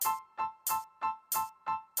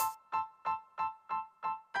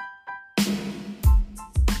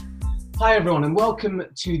Hi everyone, and welcome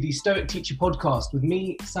to the Stoic Teacher podcast with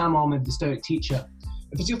me, Sam Ahmed, the Stoic Teacher.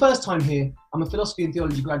 If it's your first time here, I'm a philosophy and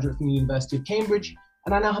theology graduate from the University of Cambridge,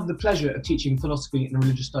 and I now have the pleasure of teaching philosophy and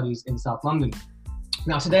religious studies in South London.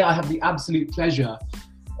 Now today I have the absolute pleasure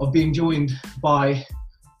of being joined by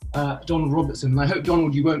Donald Robertson, and I hope,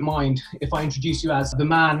 Donald, you won't mind if I introduce you as the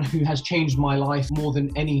man who has changed my life more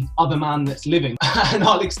than any other man that's living. And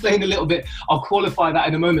I'll explain a little bit, I'll qualify that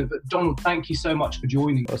in a moment, but Donald, thank you so much for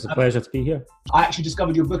joining. It's a pleasure to be here. I actually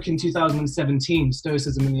discovered your book in 2017,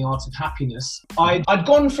 Stoicism and Happiness. I'd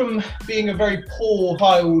gone from being a very poor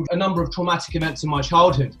child, a number of traumatic events in my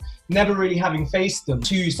childhood, never really having faced them,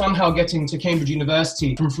 to somehow getting to Cambridge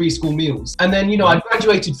University from free school meals. And then, I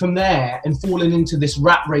graduated from there and fallen into this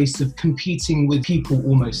rat race of competing with people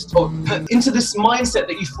almost. Into this mindset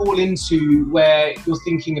that you fall into where you're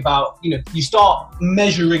thinking about, you start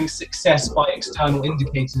measuring success by external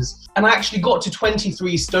indicators. And I actually got to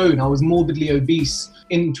 23 stone. I was morbidly obese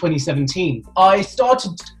in 2017. I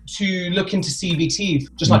started to look into CBT,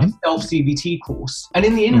 just like a self-CBT course. And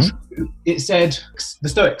in the intro, it said the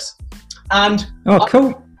Stoics. And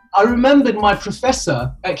cool. I remembered my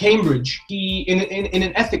professor at Cambridge, he in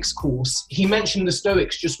an ethics course, he mentioned the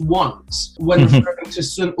Stoics just once when referring to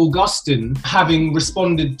St. Augustine having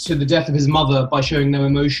responded to the death of his mother by showing no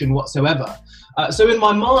emotion whatsoever. So in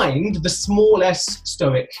my mind, the small s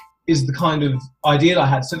Stoic is the kind of ideal I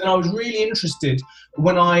had. So then I was really interested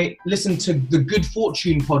when I listened to the Good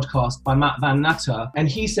Fortune podcast by Matt Van Natter, and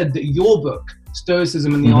he said that your book,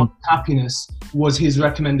 Stoicism and Happiness, was his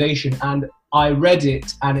recommendation, and I read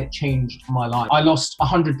it and it changed my life. I lost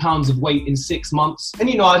 100 pounds of weight in 6 months. And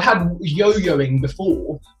I'd had yo-yoing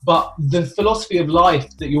before, but the philosophy of life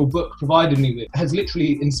that your book provided me with has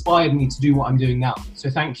literally inspired me to do what I'm doing now. So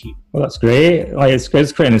thank you. Well, that's great. It's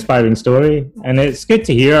quite an inspiring story. And it's good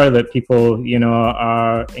to hear that people,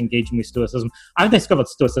 are engaging with Stoicism. I discovered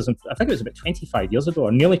Stoicism, I think it was about 25 years ago,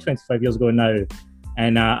 or nearly 25 years ago now.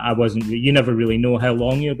 And you never really know how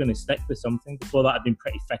long you're going to stick with something. Before that, I'd been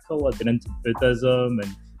pretty fickle. I'd been into Buddhism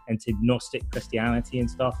and into Gnostic Christianity and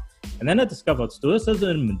stuff. And then I discovered Stoicism,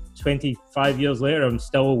 and 25 years later, I'm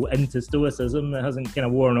still into Stoicism. It hasn't kind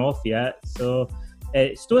of worn off yet. So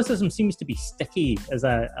Stoicism seems to be sticky, as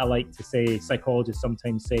I like to say. Psychologists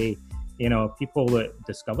sometimes say, people that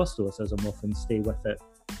discover Stoicism often stay with it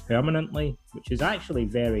permanently, which is actually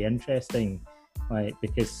very interesting.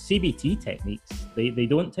 Because CBT techniques, they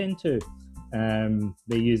don't tend to.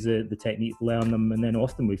 They use the technique, learn them, and then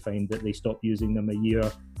often we find that they stop using them a year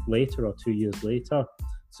later or 2 years later.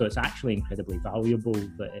 So it's actually incredibly valuable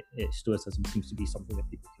that Stoicism seems to be something that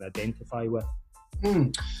people can identify with.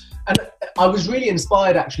 And I was really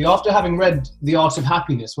inspired, actually, after having read The Art of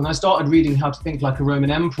Happiness. When I started reading How to Think Like a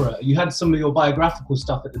Roman Emperor, you had some of your biographical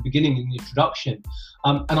stuff at the beginning in the introduction.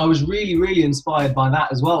 And I was really, really inspired by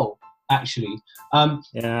that as well, actually.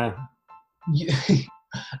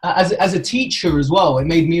 As a teacher as well, it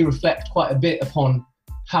made me reflect quite a bit upon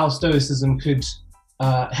how Stoicism could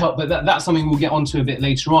help, but that's something we'll get onto a bit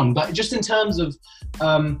later on. But just in terms of,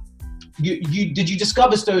 did you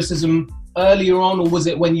discover Stoicism earlier on, or was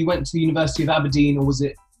it when you went to the University of Aberdeen, or was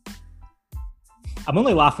it? I'm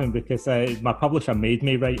only laughing because my publisher made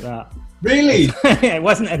me write that. Really? It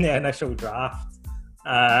wasn't in the initial draft.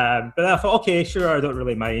 But I thought, okay, sure, I don't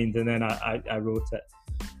really mind, and then I wrote it.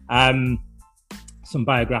 Some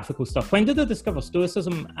biographical stuff. When did I discover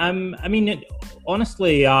Stoicism?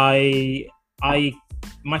 Honestly, my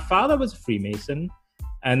father was a Freemason,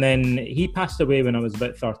 and then he passed away when I was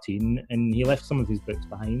about 13, and he left some of his books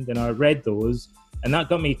behind, and I read those, and that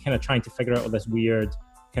got me kind of trying to figure out all this weird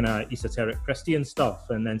kind of esoteric Christian stuff,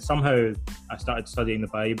 and then somehow I started studying the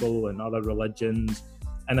Bible and other religions,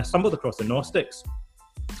 and I stumbled across the Gnostics.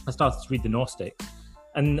 I started to read the Gnostics,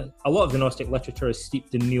 and a lot of the Gnostic literature is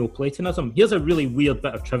steeped in Neoplatonism. Here's a really weird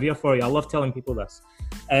bit of trivia for you. I love telling people this.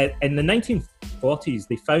 In the 1940s,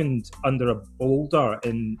 they found under a boulder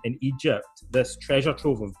in Egypt this treasure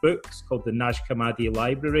trove of books called the Nag Hammadi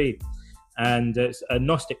Library, and it's a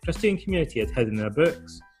Gnostic Christian community had hidden their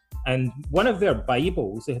books. And one of their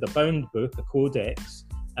Bibles, they had a bound book, a codex,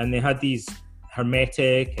 and they had these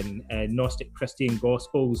Hermetic and Gnostic Christian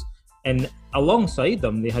Gospels. And alongside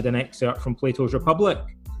them, they had an excerpt from Plato's Republic.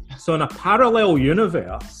 So in a parallel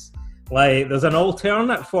universe, there's an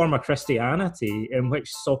alternate form of Christianity in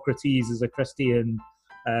which Socrates is a Christian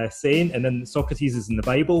saint, and then Socrates is in the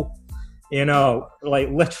Bible.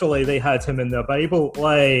 Literally they had him in their Bible.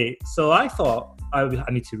 So I thought I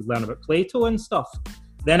need to learn about Plato and stuff.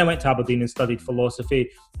 Then I went to Aberdeen and studied philosophy,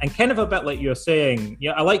 and kind of a bit like you're saying,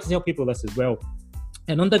 I like to tell people this as well.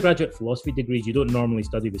 In undergraduate philosophy degrees, you don't normally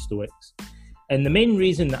study the Stoics. And the main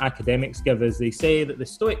reason that academics give is they say that the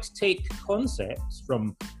Stoics take concepts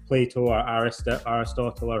from Plato or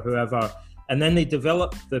Aristotle or whoever, and then they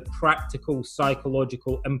develop the practical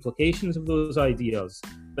psychological implications of those ideas,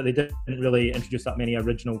 but they didn't really introduce that many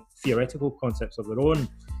original theoretical concepts of their own.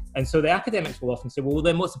 And so the academics will often say, well,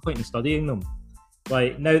 then what's the point in studying them?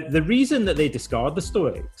 Like, now, the reason that they discard the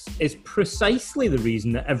Stoics is precisely the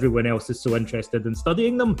reason that everyone else is so interested in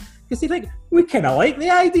studying them, because they think, we kind of like the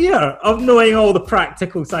idea of knowing all the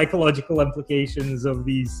practical psychological implications of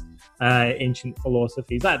these ancient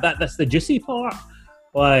philosophies. That's the juicy part.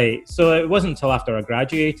 Like, so it wasn't until after I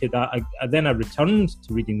graduated that I returned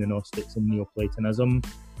to reading the Gnostics and Neoplatonism,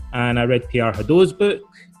 and I read Pierre Hadot's book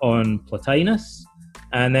on Plotinus.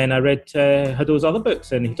 And then I read Hadot's other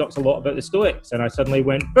books, and he talks a lot about the Stoics. And I suddenly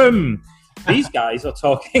went, boom! These guys are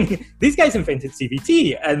talking. These guys invented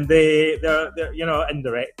CBT, and they're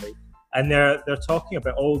indirectly, and they're talking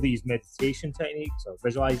about all these meditation techniques or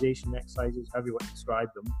visualization exercises, however you want to describe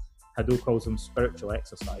them. Hadot calls them spiritual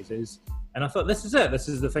exercises. And I thought, this is it. This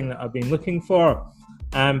is the thing that I've been looking for.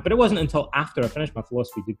 But it wasn't until after I finished my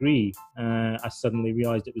philosophy degree, I suddenly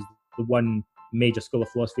realized it was the one major school of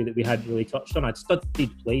philosophy that we hadn't really touched on. I'd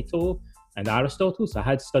studied Plato and Aristotle, so I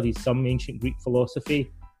had studied some ancient Greek philosophy,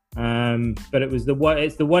 but it was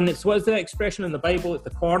what's the expression in the Bible? It's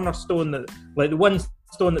the cornerstone that, like, the one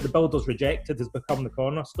stone that the builders rejected has become the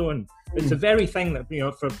cornerstone. It's the very thing that,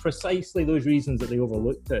 for precisely those reasons that they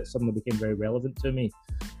overlooked it, suddenly became very relevant to me,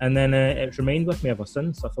 and then it's remained with me ever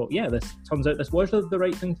since. I thought, yeah, this turns out this was the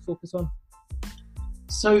right thing to focus on.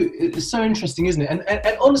 So it's so interesting, isn't it?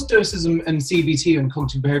 And on Stoicism and CBT and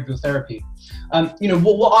cognitive behavioral therapy,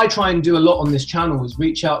 what I try and do a lot on this channel is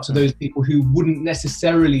reach out to those people who wouldn't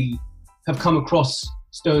necessarily have come across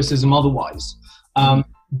Stoicism otherwise.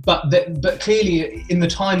 But clearly, in the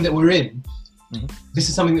time that we're in, this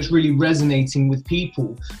is something that's really resonating with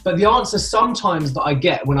people. But the answer sometimes that I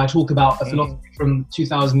get when I talk about a philosophy from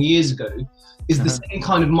 2,000 years ago is the same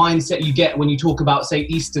kind of mindset you get when you talk about, say,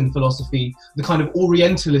 Eastern philosophy, the kind of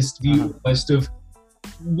Orientalist view almost of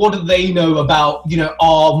what do they know about,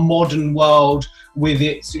 our modern world with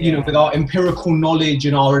its, with our empirical knowledge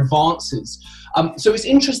and our advances. So it's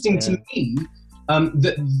interesting to me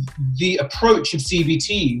that the approach of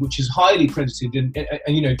CBT, which is highly credited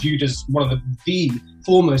and viewed as one of the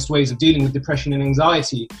foremost ways of dealing with depression and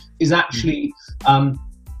anxiety, is actually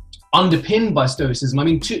underpinned by Stoicism. I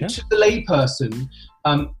mean, to the layperson,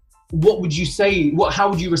 what would you say? How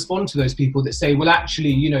would you respond to those people that say, well,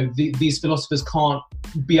 actually, these philosophers can't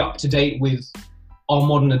be up to date with our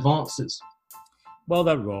modern advances? Well,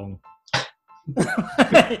 they're wrong.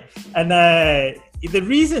 And the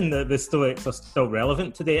reason that the Stoics are still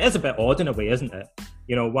relevant today is a bit odd in a way, isn't it?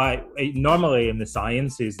 Why normally in the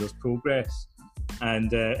sciences there's progress,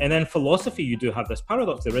 and then philosophy, you do have this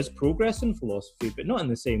paradox. There is progress in philosophy, but not in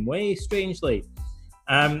the same way, strangely.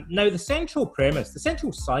 Now, the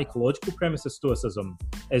central psychological premise of Stoicism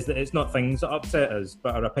is that it's not things that upset us,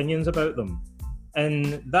 but our opinions about them.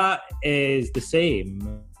 And that is the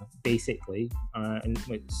same, basically, and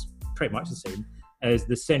it's pretty much the same as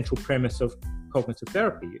the central premise of cognitive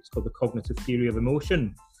therapy. It's called the cognitive theory of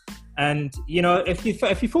emotion. And, if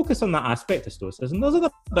you focus on that aspect of Stoicism, those are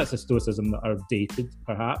the bits of Stoicism that are dated,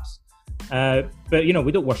 perhaps. But,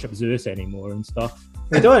 we don't worship Zeus anymore and stuff.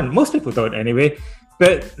 We don't. Most people don't anyway.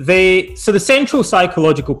 But so the central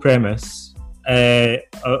psychological premise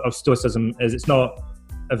of Stoicism is it's not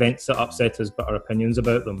events that upset us, but our opinions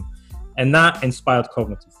about them. And that inspired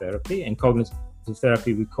cognitive therapy. And cognitive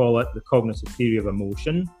therapy, we call it the cognitive theory of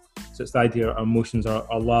emotion. So it's the idea our emotions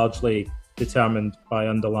are largely determined by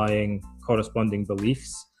underlying corresponding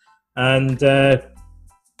beliefs. And, so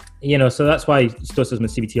that's why Stoicism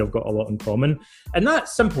and CBT have got a lot in common. And that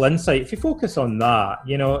simple insight, if you focus on that,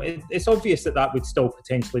 it's obvious that would still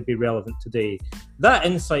potentially be relevant today. That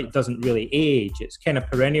insight doesn't really age. It's kind of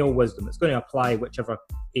perennial wisdom. It's going to apply whichever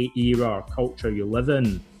era or culture you live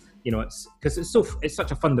in. It's because it's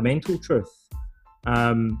such a fundamental truth.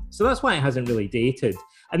 So that's why it hasn't really dated.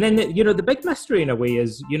 And then, the big mystery in a way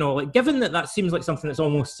is, given that seems like something that's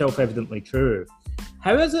almost self-evidently true,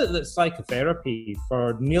 how is it that psychotherapy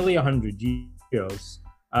for nearly 100 years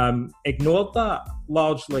ignored that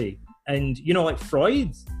largely? And,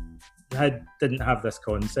 Freud didn't have this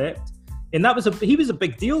concept. And he was a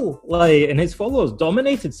big deal, and his followers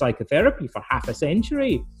dominated psychotherapy for half a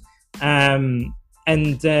century.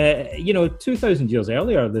 And, 2,000 years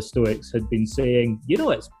earlier, the Stoics had been saying,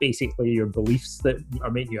 it's basically your beliefs that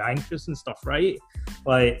are making you anxious and stuff, right?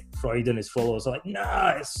 Like Freud and his followers are like,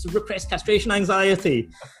 nah, it's repressed castration anxiety.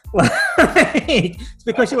 It's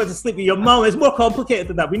because you want to sleep with your mum. It's more complicated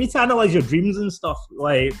than that. We need to analyze your dreams and stuff.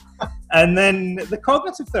 And then the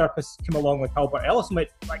cognitive therapists came along, like Albert Ellis, and went,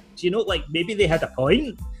 maybe they had a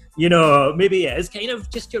point. Maybe it is kind of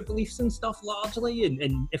just your beliefs and stuff largely,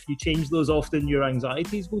 and if you change those often, your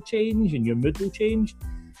anxieties will change and your mood will change.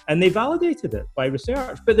 And they validated it by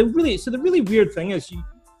research. But the really weird thing is,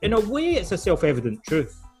 in a way, it's a self-evident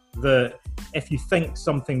truth that if you think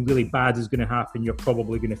something really bad is going to happen, you're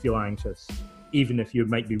probably going to feel anxious, even if you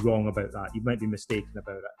might be wrong about that. You might be mistaken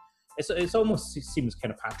about it. It almost seems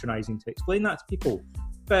kind of patronizing to explain that to people.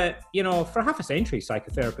 But, for half a century,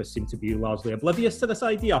 psychotherapists seem to be largely oblivious to this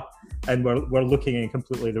idea, and we're looking in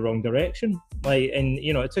completely the wrong direction.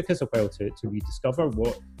 It took us a while to rediscover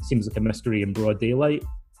what seems like a mystery in broad daylight.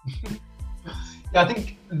 Yeah, I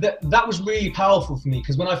think that was really powerful for me,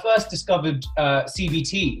 because when I first discovered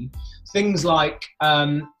CBT, things like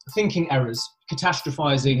thinking errors,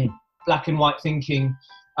 catastrophizing, black and white thinking,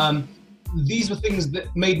 these were things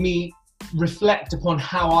that made me reflect upon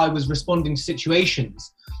how I was responding to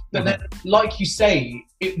situations. But then, like you say,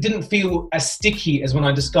 it didn't feel as sticky as when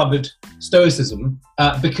I discovered Stoicism,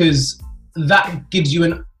 because that gives you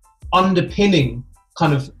an underpinning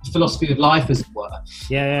kind of philosophy of life, as it were.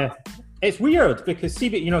 Yeah. It's weird because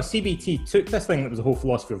CBT took this thing that was a whole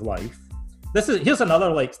philosophy of life. Here's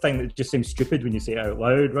another thing that just seems stupid when you say it out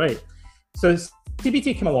loud, right? So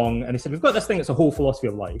CBT came along and they said, we've got this thing that's a whole philosophy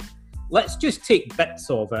of life. Let's just take bits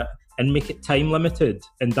of it and make it time limited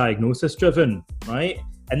and diagnosis driven, right?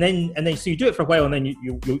 And then so you do it for a while, and then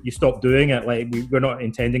you stop doing it. We're not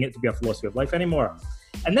intending it to be a philosophy of life anymore.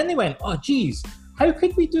 And then they went, oh geez, how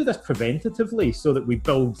could we do this preventatively so that we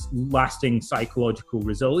build lasting psychological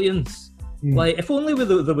resilience? If only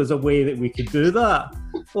there was a way that we could do that.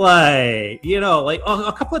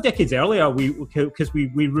 A couple of decades earlier, because we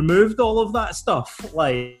removed all of that stuff,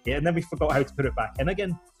 and then we forgot how to put it back in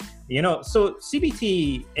again. So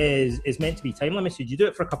CBT is meant to be time limited. You do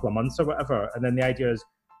it for a couple of months or whatever, and then the idea is,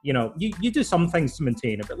 you do some things to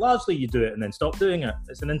maintain it, but largely you do it and then stop doing it.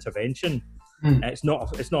 It's an intervention. It's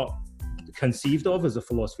not conceived of as a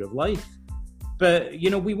philosophy of life. But,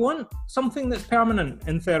 we want something that's permanent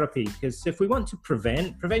in therapy, because if we want to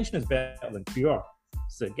prevention is better than cure.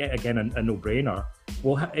 So again, a no-brainer.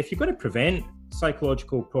 Well, if you're going to prevent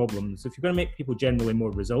psychological problems, if you're going to make people generally more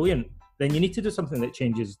resilient, then you need to do something that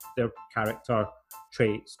changes their character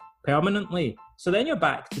traits permanently. So then you're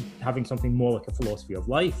back to having something more like a philosophy of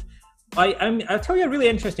life. I'll tell you a really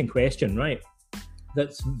interesting question, right?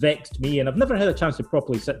 That's vexed me, and I've never had a chance to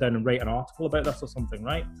properly sit down and write an article about this or something,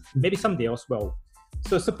 right? Maybe somebody else will.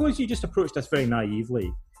 So suppose you just approached this very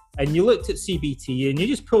naively, and you looked at CBT and you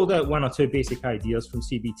just pulled out one or two basic ideas from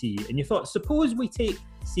CBT, and you thought, suppose we take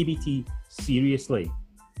CBT seriously,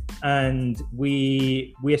 and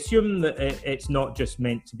we assume that it's not just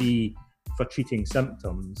meant to be for treating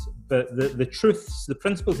symptoms, but the truths, the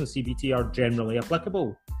principles in CBT are generally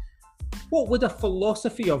applicable. What would a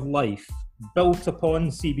philosophy of life built upon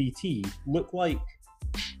CBT look like?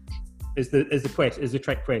 Is the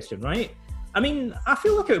trick question, right? I mean, I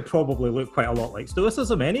feel like it would probably look quite a lot like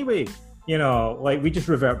Stoicism anyway. We just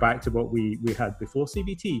revert back to what we had before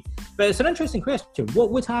CBT. But it's an interesting question.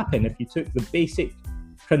 What would happen if you took the basic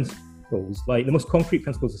principles, the most concrete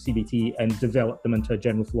principles of CBT, and developed them into a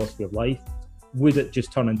general philosophy of life? Would it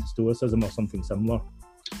just turn into Stoicism or something similar?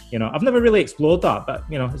 I've never really explored that, but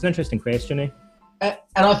it's an interesting question, eh?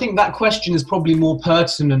 And I think that question is probably more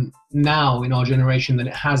pertinent now in our generation than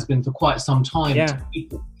it has been for quite some time to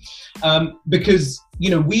people. Because,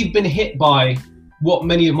 we've been hit by what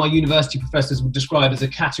many of my university professors would describe as a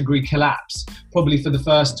category collapse, probably for the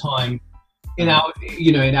first time in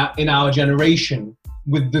our generation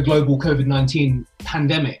with the global COVID-19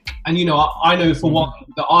 pandemic. And, I know for one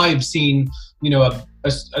that I've seen,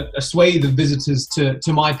 a swathe of visitors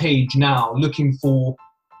to my page now looking for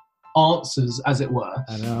answers, as it were,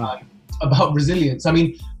 about resilience. I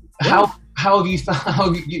mean, how have you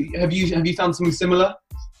found? Have you found something similar?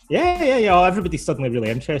 Yeah. Everybody's suddenly really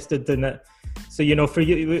interested in it. So for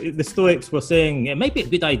you, the Stoics were saying it might be a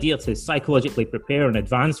good idea to psychologically prepare in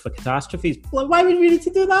advance for catastrophes. Well, why would we need to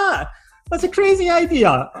do that? That's a crazy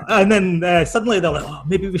idea. And then suddenly they're like, oh,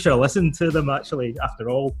 maybe we should listen to them actually, after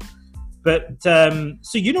all. But, so,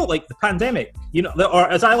 the pandemic, or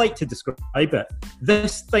as I like to describe it,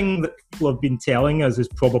 this thing that people have been telling us is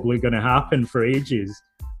probably going to happen for ages,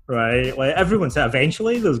 right? Everyone said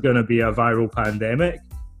eventually there's going to be a viral pandemic.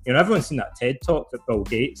 You know, everyone's seen that TED talk that Bill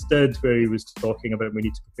Gates did where he was talking about we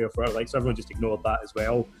need to prepare for it. Like, so everyone just ignored that as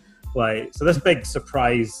well. Like, so this big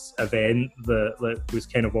surprise event that was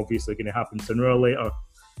kind of obviously going to happen sooner or later,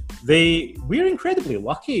 we're incredibly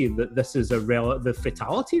lucky that this is the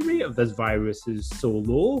fatality rate of this virus is so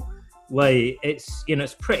low. Like, it's, you know,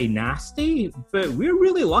 it's pretty nasty, but we're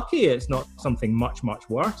really lucky it's not something much, much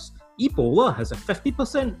worse. Ebola has a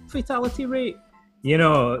 50% fatality rate, you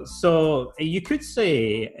know, so you could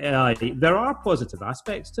say there are positive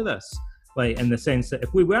aspects to this, like in the sense that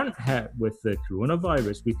if we weren't hit with the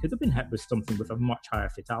coronavirus, we could have been hit with something with a much higher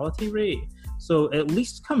fatality rate. So at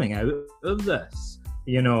least coming out of this,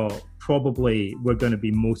 you know, probably we're going to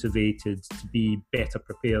be motivated to be better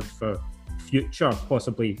prepared for future,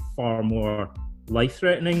 possibly far more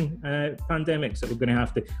life-threatening pandemics that we're going to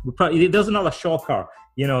have to. There's another shocker,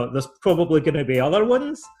 you know. There's probably going to be other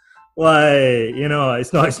ones. Like, you know,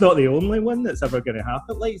 it's not the only one that's ever going to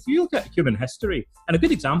happen. Like, if you look at human history, and a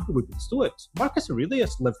good example would be the Stoics. Marcus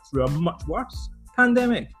Aurelius lived through a much worse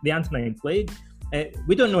pandemic, the Antonine Plague.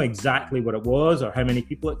 We don't know exactly what it was or how many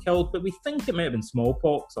people it killed, but we think it might have been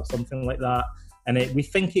smallpox or something like that. And we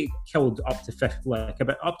think it killed up to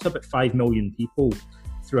about 5 million people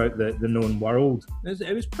throughout the known world.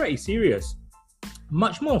 It was pretty serious,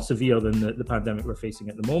 much more severe than the pandemic we're facing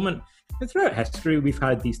at the moment. And throughout history, we've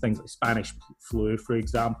had these things like Spanish flu, for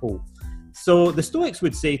example. So the Stoics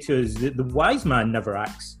would say to us that the wise man never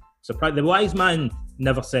acts surprised. The wise man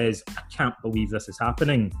never says, "I can't believe this is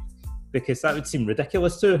happening," because that would seem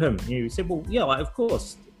ridiculous to him. You would say, well, yeah, like, of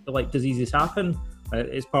course, like, diseases happen.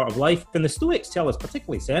 It's part of life. And the Stoics tell us,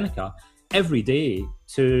 particularly Seneca, every day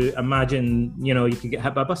to imagine, you know, you could get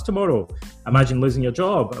hit by a bus tomorrow. Imagine losing your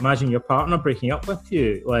job. Imagine your partner breaking up with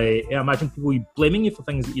you. Like, imagine people blaming you for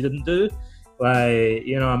things that you didn't do. Like,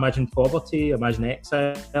 you know, imagine poverty, imagine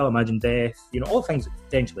exile, imagine death, you know, all things that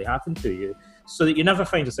potentially happen to you, so that you never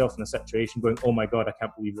find yourself in a situation going, oh my God, I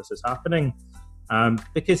can't believe this is happening.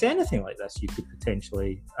 Because anything like this you could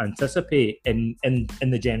potentially anticipate in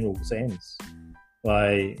the general sense.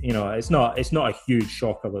 Like, you know, it's not a huge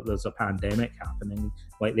shocker that there's a pandemic happening.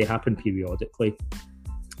 Like, they happen periodically.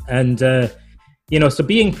 And, you know, so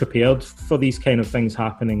being prepared for these kind of things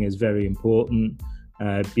happening is very important.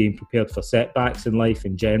 Being prepared for setbacks in life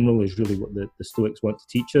in general is really what the Stoics want to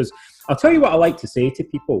teach us. I'll tell you what I like to say to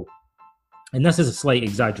people, and this is a slight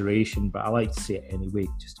exaggeration, but I like to say it anyway,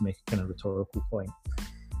 just to make a kind of rhetorical point.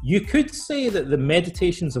 You could say that the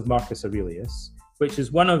Meditations of Marcus Aurelius, which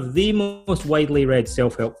is one of the most widely read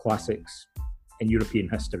self-help classics in European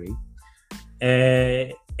history,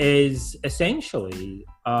 is essentially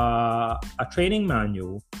a training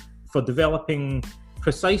manual for developing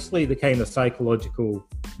precisely the kind of psychological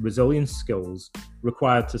resilience skills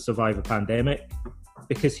required to survive a pandemic,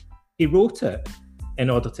 because he wrote it in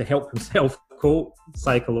order to help himself cope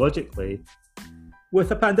psychologically with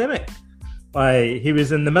a pandemic. He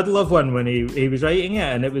was in the middle of one when he was writing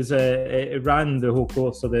it, and it ran the whole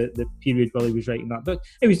course of the period while he was writing that book.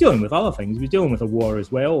 He was dealing with other things. He was dealing with a war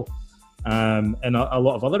as well, and a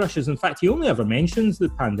lot of other issues. In fact, he only ever mentions the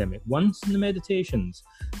pandemic once in the Meditations.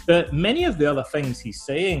 But many of the other things he's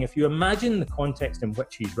saying, if you imagine the context in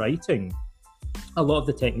which he's writing, a lot of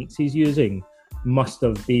the techniques he's using must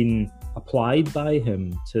have been applied by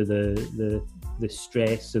him to the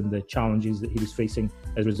stress and the challenges that he was facing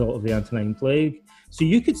as a result of the Antonine Plague. So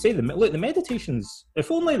you could say, the Meditations, if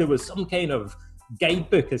only there was some kind of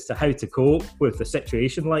guidebook as to how to cope with a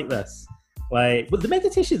situation like this. But the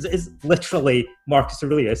Meditations is literally Marcus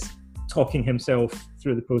Aurelius talking himself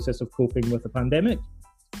through the process of coping with a pandemic.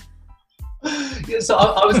 Yeah, so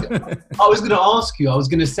I was going to ask you, I was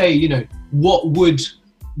going to say, you know, what would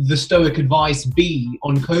the Stoic advice be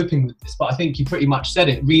on coping with this? But I think you pretty much said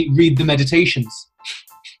it. Read the Meditations.